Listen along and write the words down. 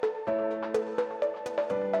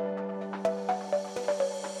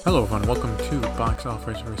Hello everyone, welcome to Box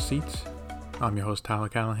Office Receipts. I'm your host Tyler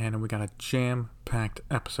Callahan, and we got a jam-packed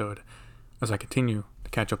episode as I continue to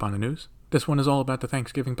catch up on the news. This one is all about the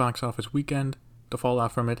Thanksgiving box office weekend, the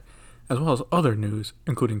fallout from it, as well as other news,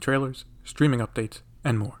 including trailers, streaming updates,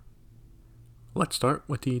 and more. Let's start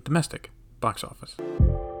with the domestic box office.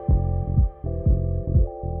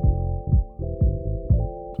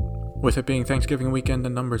 With it being Thanksgiving weekend, the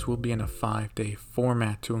numbers will be in a 5-day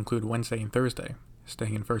format to include Wednesday and Thursday.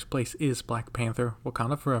 Staying in first place is Black Panther: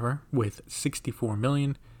 Wakanda Forever with $64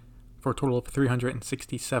 million for a total of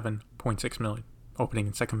 $367.6 million. Opening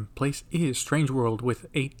in second place is Strange World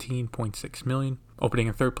with $18.6 million. Opening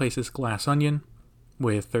in third place is Glass Onion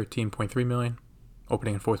with $13.3 million.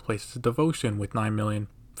 Opening in fourth place is Devotion with $9 million.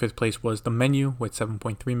 Fifth place was The Menu with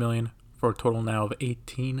 $7.3 million for a total now of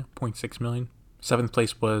 $18.6 million. Seventh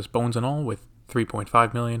place was Bones and All with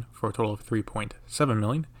 $3.5 million for a total of $3.7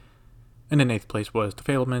 million. And in eighth place was The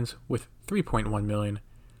Fabelmans with $3.1 million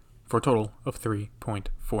for a total of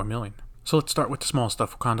 $3.4 million. So let's start with the small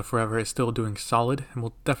stuff. Wakanda Forever is still doing solid and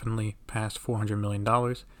will definitely pass $400 million.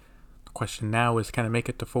 The question now is, can it make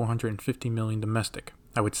it to $450 million domestic?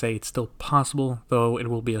 I would say it's still possible, though it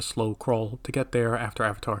will be a slow crawl to get there after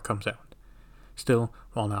Avatar comes out. Still,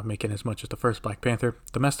 while not making as much as the first Black Panther,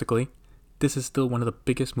 domestically, this is still one of the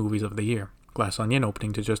biggest movies of the year. Glass Onion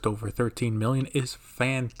opening to just over $13 million is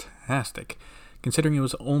fantastic, considering it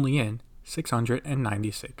was only in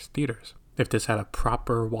 696 theaters. If this had a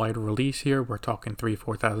proper wide release here, we're talking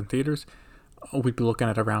 3,000-4,000 theaters, we'd be looking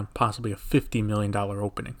at around possibly a $50 million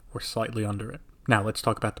opening, or slightly under it. Now let's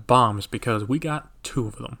talk about the bombs, because we got two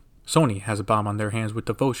of them. Sony has a bomb on their hands with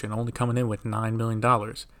Devotion, only coming in with $9 million.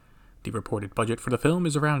 The reported budget for the film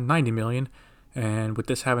is around $90 million, and with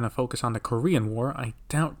this having a focus on the Korean War, I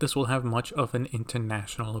doubt this will have much of an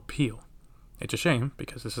international appeal. It's a shame,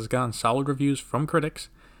 because this has gotten solid reviews from critics,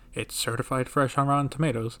 it's certified fresh on Rotten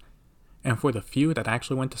Tomatoes, and for the few that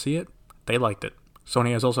actually went to see it, they liked it.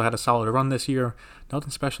 Sony has also had a solid run this year,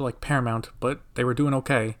 nothing special like Paramount, but they were doing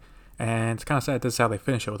okay, and it's kind of sad this is how they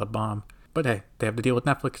finish it with a bomb. But hey, they have to deal with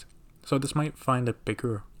Netflix, so this might find a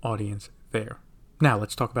bigger audience there. Now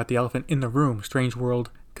let's talk about the elephant in the room, Strange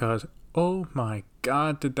World, because oh my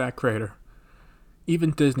god, did that crater.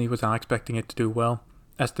 Even Disney was not expecting it to do well,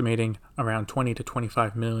 estimating around 20 to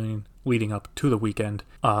 25 million leading up to the weekend,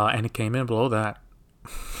 and it came in below that.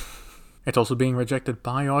 It's also being rejected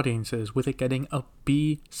by audiences, with it getting a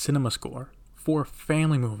B cinema score for a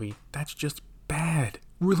family movie. That's just bad,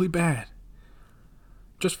 really bad.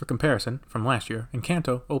 Just for comparison, from last year,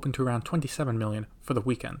 Encanto opened to around 27 million for the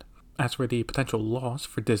weekend. As for the potential loss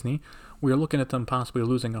for Disney, we are looking at them possibly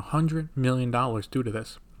losing $100 million due to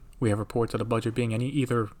this. We have reports of the budget being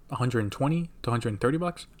either $120 to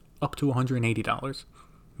 $130, up to $180.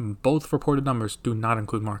 Both reported numbers do not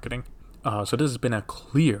include marketing. So this has been a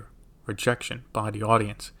clear rejection by the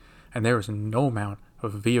audience, and there is no amount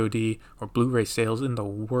of VOD or Blu-ray sales in the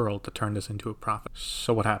world to turn this into a profit.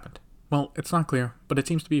 So what happened? Well, it's not clear, but it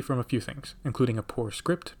seems to be from a few things, including a poor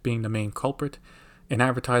script being the main culprit. In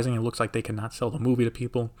advertising, it looks like they cannot sell the movie to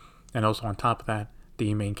people, and also on top of that,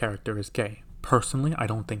 the main character is gay. Personally, I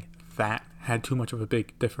don't think that had too much of a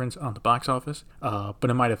big difference on the box office, but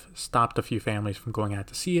it might have stopped a few families from going out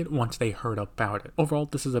to see it once they heard about it. Overall,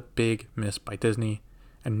 this is a big miss by Disney,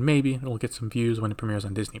 and maybe it'll get some views when it premieres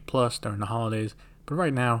on Disney Plus during the holidays, but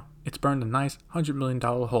right now, it's burned a nice $100 million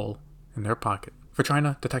hole in their pocket. For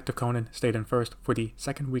China, Detective Conan stayed in first for the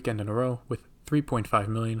second weekend in a row with $3.5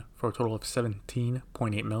 million for a total of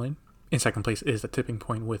 $17.8 million. In second place is The Tipping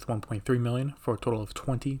Point with $1.3 million for a total of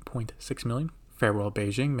 $20.6 million. Farewell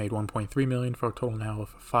Beijing made $1.3 million for a total now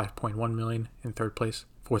of $5.1 million in third place.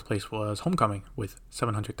 Fourth place was Homecoming with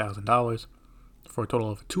 $700,000 for a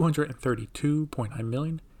total of $232.9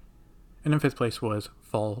 million. And in fifth place was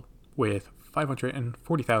Fall with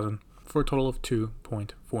 $540,000 for a total of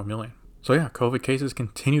 $2.4 million. So yeah, COVID cases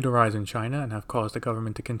continue to rise in China and have caused the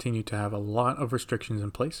government to continue to have a lot of restrictions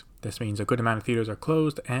in place. This means a good amount of theaters are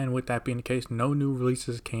closed, and with that being the case, no new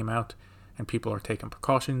releases came out, and people are taking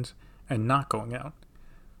precautions and not going out.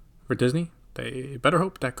 For Disney, they better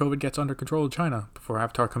hope that COVID gets under control in China before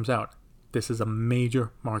Avatar comes out. This is a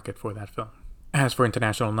major market for that film. As for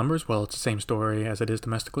international numbers, well, it's the same story as it is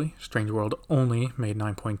domestically. Strange World only made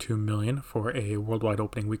 $9.2 million for a worldwide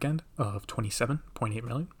opening weekend of $27.8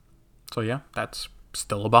 million. So yeah, that's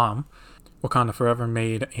still a bomb. Wakanda Forever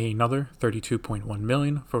made another $32.1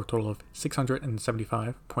 million for a total of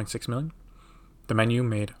 $675.6 million. The Menu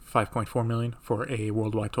made $5.4 million for a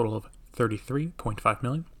worldwide total of $33.5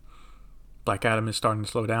 million. Black Adam is starting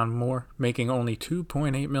to slow down more, making only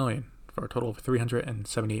 $2.8 million for a total of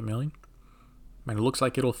 $378 million. and it looks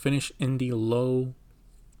like it'll finish in the low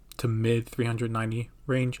to mid 390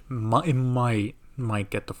 range. It might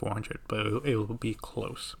get to 400, but it will be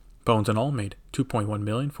close. Bones and All made 2.1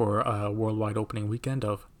 million for a worldwide opening weekend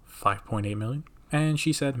of 5.8 million, and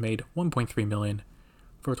She Said made 1.3 million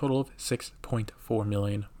for a total of 6.4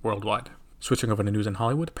 million worldwide. Switching over to news in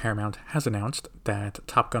Hollywood, Paramount has announced that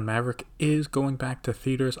Top Gun Maverick is going back to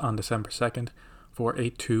theaters on December 2nd for a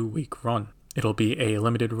 2-week run. It'll be a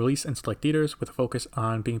limited release in select theaters with a focus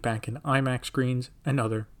on being back in IMAX screens and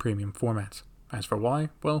other premium formats. As for why?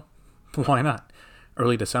 Well, why not?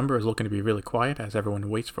 Early December is looking to be really quiet as everyone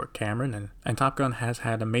waits for Cameron, and Top Gun has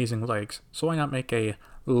had amazing legs, so why not make a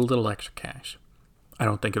little extra cash? I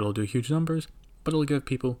don't think it'll do huge numbers, but it'll give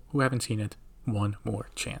people who haven't seen it one more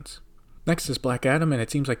chance. Next is Black Adam, and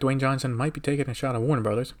it seems like Dwayne Johnson might be taking a shot at Warner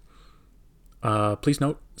Brothers. Please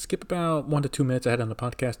note, skip about 1 to 2 minutes ahead on the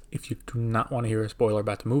podcast if you do not want to hear a spoiler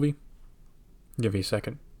about the movie. Give you a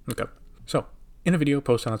second. Okay. So, in a video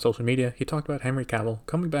posted on social media, he talked about Henry Cavill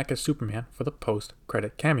coming back as Superman for the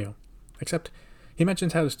post-credit cameo. Except, he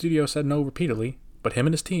mentions how the studio said no repeatedly, but him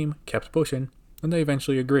and his team kept pushing, and they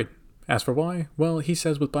eventually agreed. As for why, well, he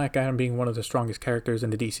says with Black Adam being one of the strongest characters in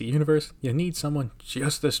the DC universe, you need someone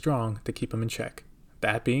just as strong to keep him in check.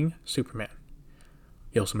 That being Superman.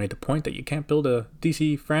 He also made the point that you can't build a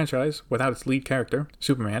DC franchise without its lead character,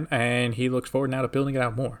 Superman, and he looks forward now to building it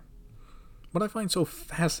out more. What I find so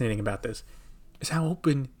fascinating about this is how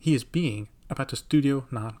open he is being about the studio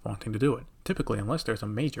not wanting to do it. Typically, unless there's a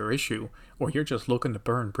major issue, or you're just looking to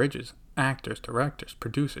burn bridges, actors, directors,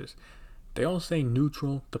 producers, they all say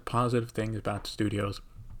neutral to positive things about the studios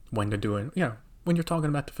when they're doing, when you're talking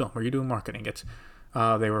about the film, or you're doing marketing. It's,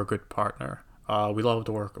 they were a good partner. We loved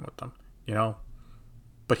working with them,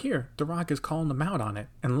 But here, The Rock is calling them out on it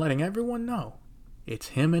and letting everyone know it's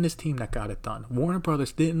him and his team that got it done. Warner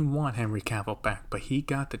Brothers didn't want Henry Cavill back, but he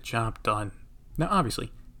got the job done. Now,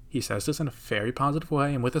 obviously, he says this in a very positive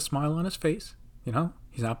way and with a smile on his face.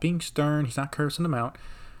 He's not being stern, he's not cursing them out,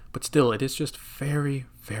 but still, it is just very,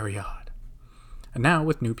 very odd. And now,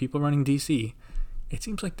 with new people running DC, it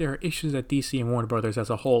seems like there are issues at DC and Warner Brothers as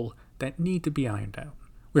a whole that need to be ironed out.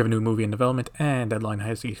 We have a new movie in development, and Deadline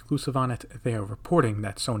has the exclusive on it. They are reporting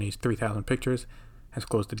that Sony's 3000 Pictures has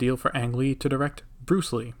closed a deal for Ang Lee to direct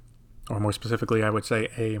Bruce Lee. Or more specifically, I would say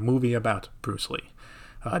a movie about Bruce Lee.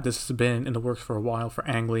 This has been in the works for a while for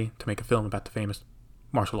Ang Lee to make a film about the famous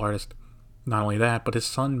martial artist. Not only that, but his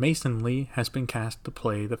son Mason Lee has been cast to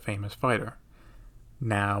play the famous fighter.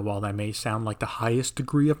 Now, while that may sound like the highest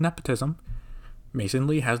degree of nepotism, Mason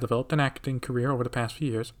Lee has developed an acting career over the past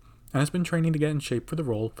few years and has been training to get in shape for the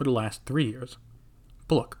role for the last 3 years.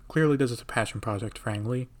 But look, clearly this is a passion project for Ang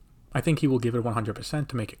Lee. I think he will give it 100%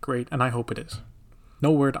 to make it great, and I hope it is.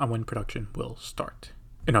 No word on when production will start.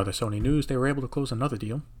 In other Sony news, they were able to close another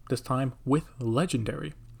deal, this time with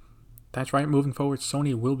Legendary. That's right, moving forward,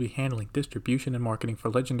 Sony will be handling distribution and marketing for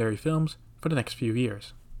Legendary films for the next few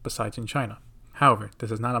years, besides in China. However,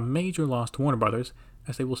 this is not a major loss to Warner Brothers,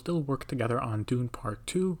 as they will still work together on Dune Part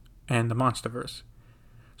 2 and the Monsterverse.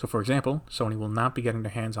 So for example, Sony will not be getting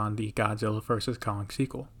their hands on the Godzilla vs. Kong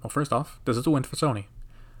sequel. Well, first off, this is a win for Sony.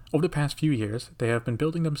 Over the past few years, they have been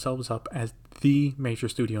building themselves up as the major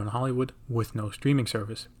studio in Hollywood with no streaming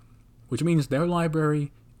service, which means their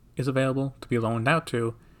library is available to be loaned out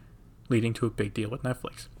to, leading to a big deal with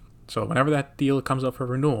Netflix. So whenever that deal comes up for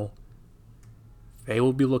renewal, they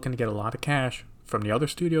will be looking to get a lot of cash from the other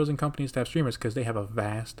studios and companies that have streamers because they have a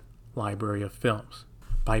vast library of films.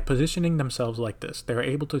 By positioning themselves like this, they're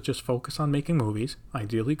able to just focus on making movies,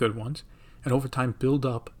 ideally good ones, and over time build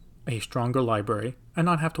up a stronger library and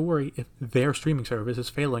not have to worry if their streaming service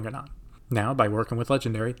is failing or not. Now, by working with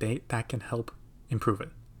Legendary, that can help improve it.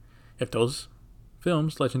 If those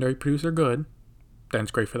films Legendary produce are good, then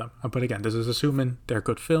it's great for them. But again, this is assuming they're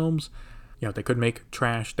good films. They could make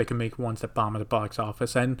trash, they can make ones that bomb at the box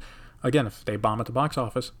office, and again, if they bomb at the box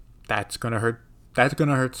office, that's gonna hurt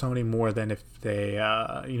Sony more than if they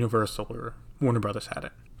Universal or Warner Brothers had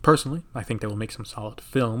it. Personally, I think they will make some solid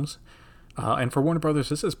films, and for Warner Brothers,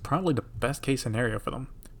 this is probably the best case scenario for them.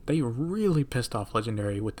 They really pissed off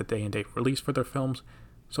Legendary with the day and date release for their films,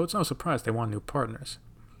 so it's no surprise they want new partners.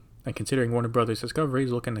 And considering Warner Brothers Discovery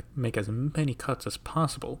is looking to make as many cuts as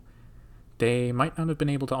possible, they might not have been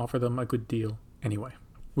able to offer them a good deal anyway.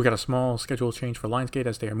 We got a small schedule change for Lionsgate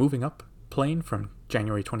as they are moving up plane from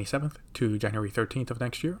January 27th to January 13th of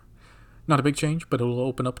next year. Not a big change, but it will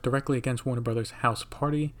open up directly against Warner Brothers' House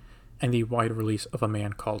Party and the wide release of A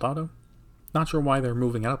Man Called Otto. Not sure why they're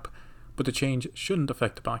moving up, but the change shouldn't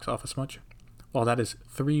affect the box office much. While that is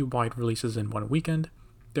 3 wide releases in one weekend,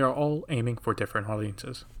 they are all aiming for different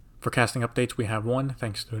audiences. For casting updates, we have one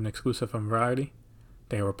thanks to an exclusive from Variety.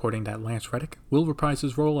 They are reporting that Lance Reddick will reprise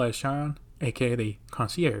his role as Charon, aka the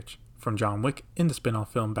concierge from John Wick in the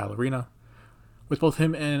spin-off film Ballerina. With both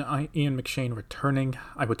him and Ian McShane returning,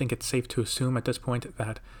 I would think it's safe to assume at this point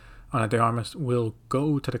that Ana de Armas will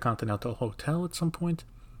go to the Continental Hotel at some point.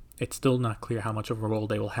 It's still not clear how much of a role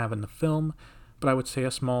they will have in the film, but I would say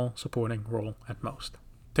a small supporting role at most.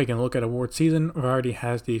 Taking a look at award season, Variety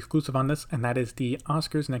has the exclusive on this, and that is the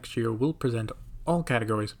Oscars next year will present all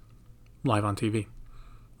categories live on TV.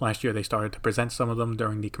 Last year they started to present some of them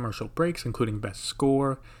during the commercial breaks, including Best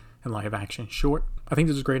Score and Live Action Short. I think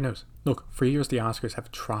this is great news. Look, for years the Oscars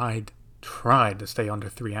have tried to stay under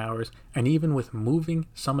 3 hours, and even with moving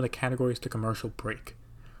some of the categories to commercial break,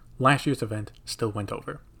 last year's event still went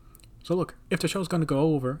over. So look, if the show's going to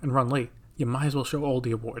go over and run late, you might as well show all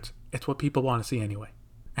the awards. It's what people want to see anyway.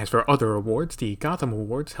 As for other awards, the Gotham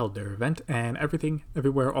Awards held their event, and Everything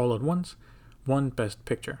Everywhere All at Once won Best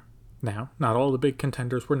Picture. Now, not all the big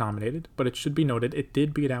contenders were nominated, but it should be noted it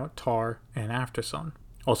did beat out Tar and Aftersun.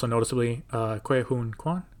 Also noticeably, Ke Huy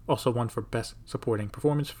Quan also won for Best Supporting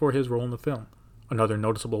Performance for his role in the film. Another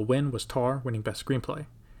noticeable win was Tar winning Best Screenplay.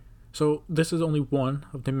 So this is only one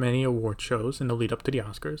of the many award shows in the lead up to the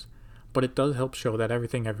Oscars, but it does help show that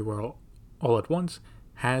Everything Everywhere All at Once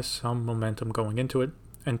has some momentum going into it,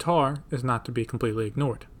 and Tar is not to be completely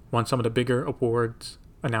ignored. Once some of the bigger awards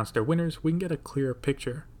announce their winners, we can get a clearer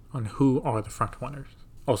picture on who are the front runners.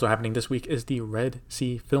 Also happening this week is the Red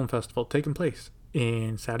Sea Film Festival taking place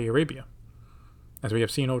in Saudi Arabia. As we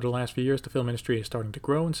have seen over the last few years, the film industry is starting to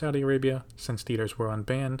grow in Saudi Arabia since theaters were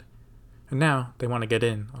unbanned, and now they want to get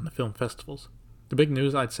in on the film festivals. The big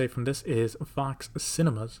news I'd say from this is Vox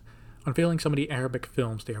Cinemas unveiling some of the Arabic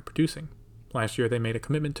films they are producing. Last year they made a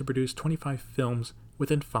commitment to produce 25 films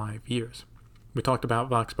within 5 years. We talked about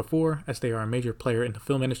Vox before, as they are a major player in the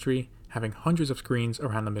film industry, having hundreds of screens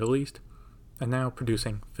around the Middle East, and now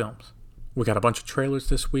producing films. We got a bunch of trailers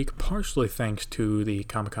this week, partially thanks to the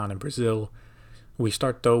Comic-Con in Brazil. We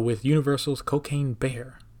start though with Universal's Cocaine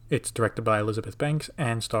Bear. It's directed by Elizabeth Banks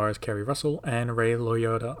and stars Kerry Russell and Ray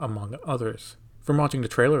Liotta, among others. From watching the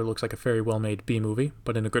trailer, it looks like a very well-made B-movie,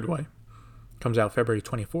 but in a good way. Comes out February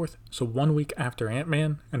 24th, so 1 week after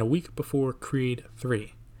Ant-Man and a week before Creed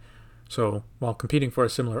 3. So, while competing for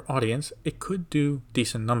a similar audience, it could do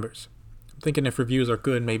decent numbers. I'm thinking if reviews are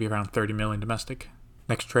good, maybe around 30 million domestic.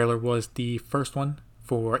 Next trailer was the first one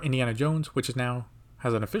for Indiana Jones, which now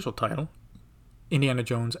has an official title, Indiana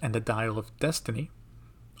Jones and the Dial of Destiny.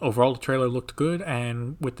 Overall, the trailer looked good,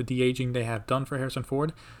 and with the de-aging they have done for Harrison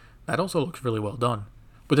Ford, that also looks really well done.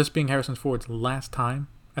 With this being Harrison Ford's last time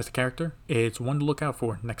as the character, it's one to look out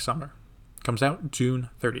for next summer. Comes out June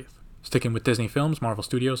 30th. Sticking with Disney Films, Marvel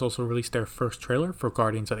Studios also released their first trailer for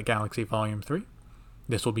Guardians of the Galaxy Volume 3.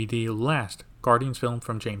 This will be the last Guardians film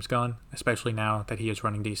from James Gunn, especially now that he is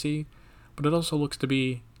running DC, but it also looks to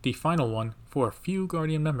be the final one for a few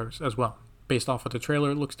Guardian members as well. Based off of the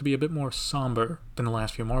trailer, it looks to be a bit more somber than the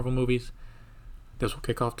last few Marvel movies. This will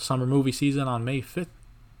kick off the summer movie season on May 5th,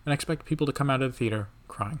 and I expect people to come out of the theater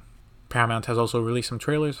crying. Paramount has also released some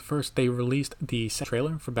trailers. First, they released the second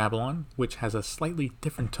trailer for Babylon, which has a slightly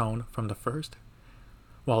different tone from the first.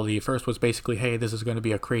 While the first was basically, hey, this is going to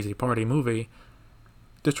be a crazy party movie,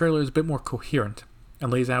 the trailer is a bit more coherent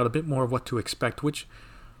and lays out a bit more of what to expect, which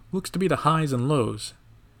looks to be the highs and lows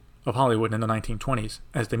of Hollywood in the 1920s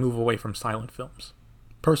as they move away from silent films.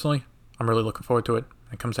 Personally, I'm really looking forward to it.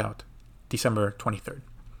 It comes out December 23rd.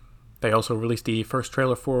 They also released the first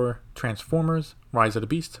trailer for Transformers: Rise of the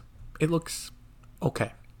Beast. It looks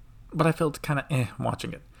okay, but I felt kind of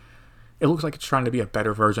watching it. It looks like it's trying to be a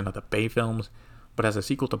better version of the Bay films, but as a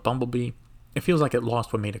sequel to Bumblebee, it feels like it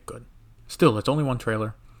lost what made it good. Still, it's only one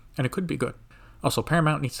trailer, and it could be good. Also,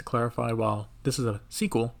 Paramount needs to clarify, while this is a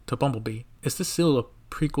sequel to Bumblebee, is this still a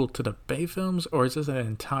prequel to the Bay films, or is this an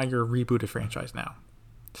entire rebooted franchise now?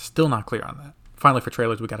 Still not clear on that. Finally, for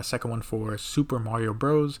trailers, we got a second one for Super Mario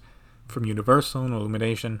Bros. From Universal and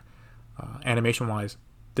Illumination. Animation-wise,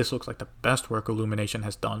 this looks like the best work Illumination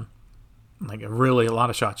has done. Like, really, a lot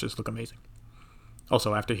of shots just look amazing.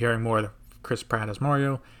 Also, after hearing more of Chris Pratt as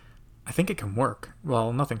Mario, I think it can work.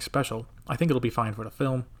 While nothing special, I think it'll be fine for the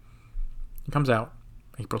film. It comes out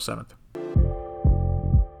April 7th.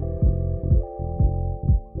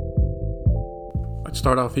 Let's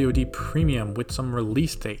start off VOD Premium with some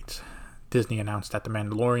release dates. Disney announced that The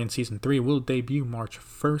Mandalorian Season 3 will debut March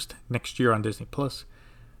 1st next year on Disney+.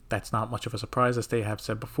 That's not much of a surprise, as they have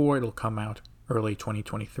said before, it'll come out early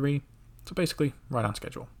 2023, so basically right on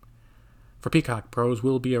schedule. For Peacock, Pros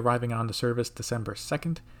will be arriving on the service December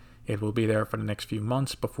 2nd. It will be there for the next few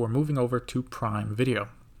months before moving over to Prime Video.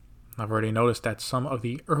 I've already noticed that some of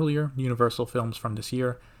the earlier Universal films from this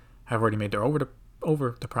year have already made their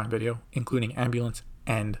over to Prime Video, including Ambulance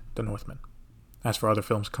and The Northman. As for other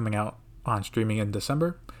films coming out on streaming in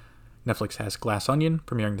December, Netflix has Glass Onion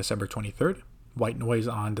premiering December 23rd, White Noise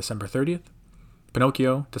on December 30th,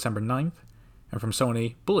 Pinocchio December 9th, and from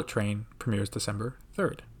Sony, Bullet Train premieres December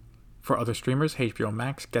 3rd. For other streamers, HBO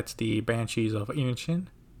Max gets The Banshees of Inisherin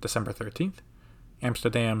December 13th,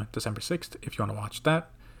 Amsterdam December 6th if you want to watch that,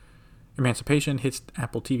 Emancipation hits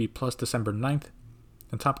Apple TV Plus December 9th,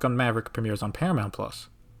 and Top Gun Maverick premieres on Paramount Plus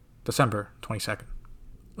December 22nd.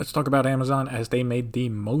 Let's talk about Amazon, as they made the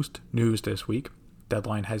most news this week.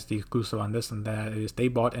 Deadline has the exclusive on this, and that is they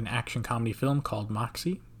bought an action comedy film called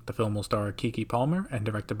Moxie. The film will star Keke Palmer and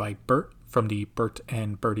directed by Bert from the Bert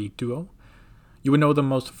and Bertie duo. You would know them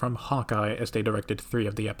most from Hawkeye, as they directed 3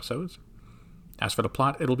 of the episodes. As for the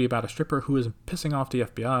plot, it'll be about a stripper who is pissing off the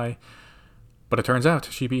FBI, but it turns out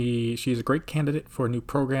she's a great candidate for a new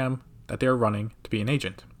program that they're running to be an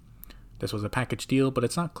agent. This was a package deal, but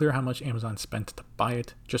it's not clear how much Amazon spent to buy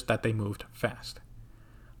it, just that they moved fast.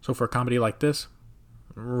 So for a comedy like this,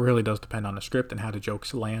 it really does depend on the script and how the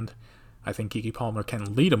jokes land. I think Keke Palmer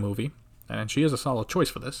can lead a movie, and she is a solid choice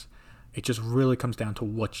for this. It just really comes down to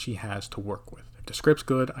what she has to work with. If the script's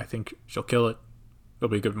good, I think she'll kill it. It'll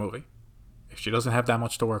be a good movie. If she doesn't have that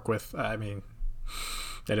much to work with, I mean,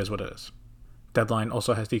 it is what it is. Deadline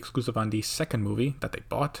also has the exclusive on the second movie that they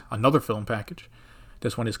bought, another film package.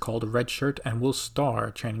 This one is called Red Shirt and will star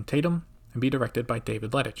Channing Tatum and be directed by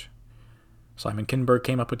David Leitch. Simon Kinberg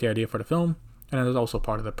came up with the idea for the film, and is also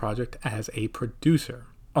part of the project as a producer.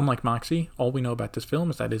 Unlike Moxie, all we know about this film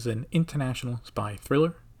is that it is an international spy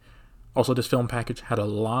thriller. Also, this film package had a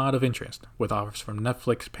lot of interest, with offers from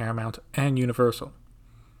Netflix, Paramount, and Universal.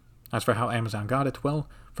 As for how Amazon got it, well,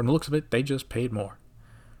 from the looks of it, they just paid more.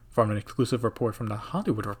 From an exclusive report from The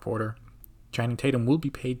Hollywood Reporter, Channing Tatum will be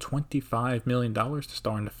paid $25 million to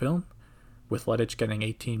star in the film, with Leitch getting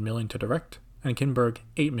 $18 million to direct, and Kinberg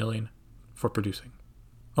 $8 million for producing.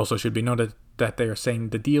 Also should be noted that they are saying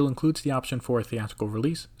the deal includes the option for a theatrical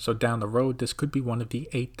release, so down the road this could be one of the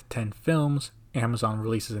 8 to 10 films Amazon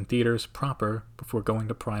releases in theaters proper before going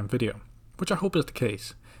to Prime Video, which I hope is the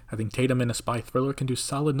case. I think Tatum in a spy thriller can do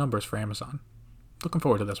solid numbers for Amazon. Looking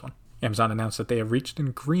forward to this one. Amazon announced that they have reached an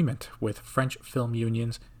agreement with French film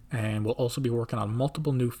unions and will also be working on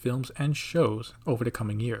multiple new films and shows over the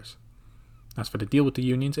coming years. As for the deal with the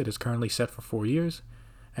unions, it is currently set for 4 years,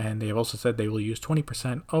 and they have also said they will use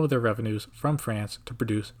 20% of their revenues from France to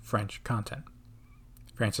produce French content.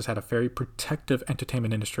 France has had a very protective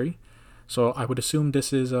entertainment industry, so I would assume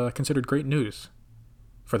this is considered great news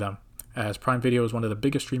for them. As Prime Video is one of the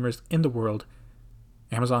biggest streamers in the world,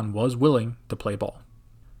 Amazon was willing to play ball.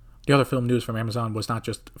 The other film news from Amazon was not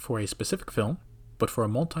just for a specific film, but for a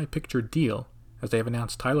multi-picture deal, as they have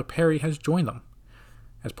announced Tyler Perry has joined them.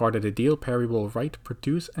 As part of the deal, Perry will write,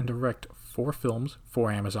 produce, and direct 4 films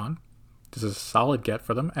for Amazon. This is a solid get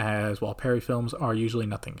for them, as while Perry films are usually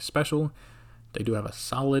nothing special, they do have a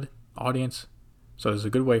solid audience, so it is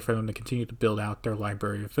a good way for them to continue to build out their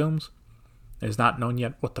library of films. It is not known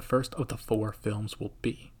yet what the first of the 4 films will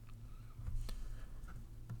be.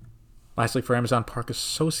 Lastly, for Amazon, Park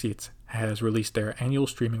Associates has released their annual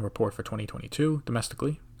streaming report for 2022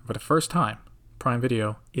 domestically. For the first time, Prime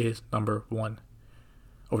Video is number 1.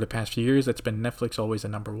 Over the past few years, it's been Netflix always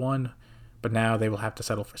at number 1, but now they will have to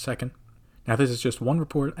settle for second. Now, this is just one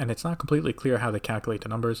report, and it's not completely clear how they calculate the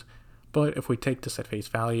numbers, but if we take this at face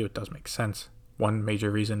value, it does make sense. One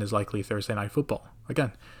major reason is likely Thursday Night Football.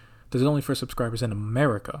 Again, this is only for subscribers in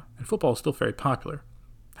America, and football is still very popular.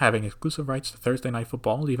 Having exclusive rights to Thursday Night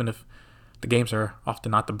Football, even if the games are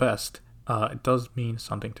often not the best, it does mean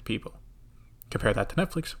something to people. Compare that to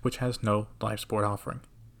Netflix, which has no live sport offering.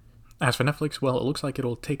 As for Netflix, well, it looks like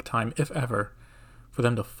it'll take time, if ever, for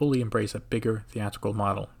them to fully embrace a bigger theatrical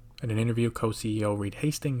model. In an interview, co-CEO Reed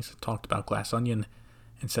Hastings talked about Glass Onion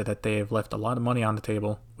and said that they have left a lot of money on the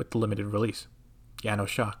table with the limited release. Yeah, no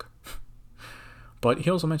shock. But he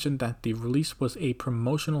also mentioned that the release was a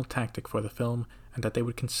promotional tactic for the film and that they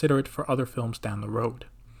would consider it for other films down the road.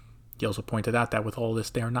 He also pointed out that with all this,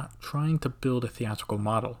 they are not trying to build a theatrical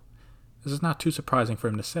model. This is not too surprising for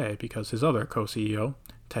him to say, because his other co-CEO,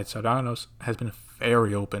 Ted Sarandos, has been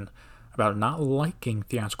very open about not liking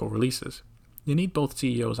theatrical releases. You need both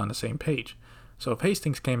CEOs on the same page. So if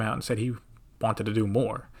Hastings came out and said he wanted to do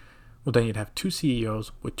more, well, then you'd have 2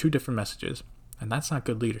 CEOs with 2 different messages, and that's not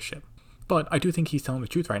good leadership. But I do think he's telling the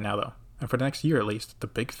truth right now, though. And for the next year at least, the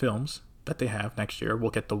big films that they have next year will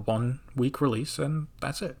get the 1-week release, and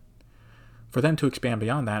that's it. For them to expand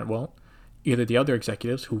beyond that, well, either the other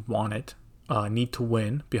executives who want it need to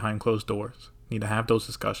win behind closed doors, need to have those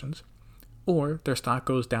discussions, or their stock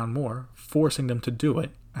goes down more, forcing them to do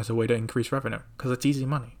it as a way to increase revenue, because it's easy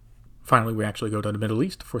money. Finally, we actually go to the Middle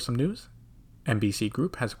East for some news. NBC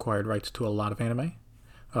Group has acquired rights to a lot of anime.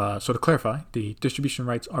 So to clarify, the distribution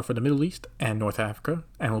rights are for the Middle East and North Africa,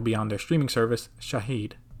 and will be on their streaming service,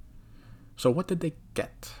 Shahid. So what did they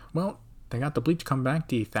get? Well, they got the Bleach Comeback,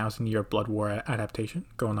 the 1,000-year Blood War adaptation,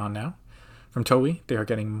 going on now. From Toei, they are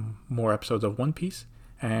getting more episodes of One Piece,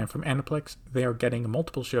 and from Aniplex, they are getting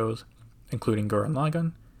multiple shows, including Gurren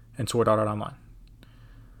Lagann and Sword Art Online.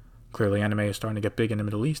 Clearly, anime is starting to get big in the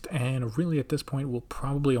Middle East, and really at this point will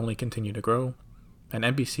probably only continue to grow, and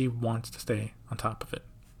NBC wants to stay on top of it.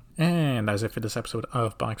 And that's it for this episode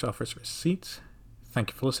of Box Office Receipts.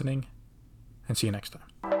 Thank you for listening, and see you next time.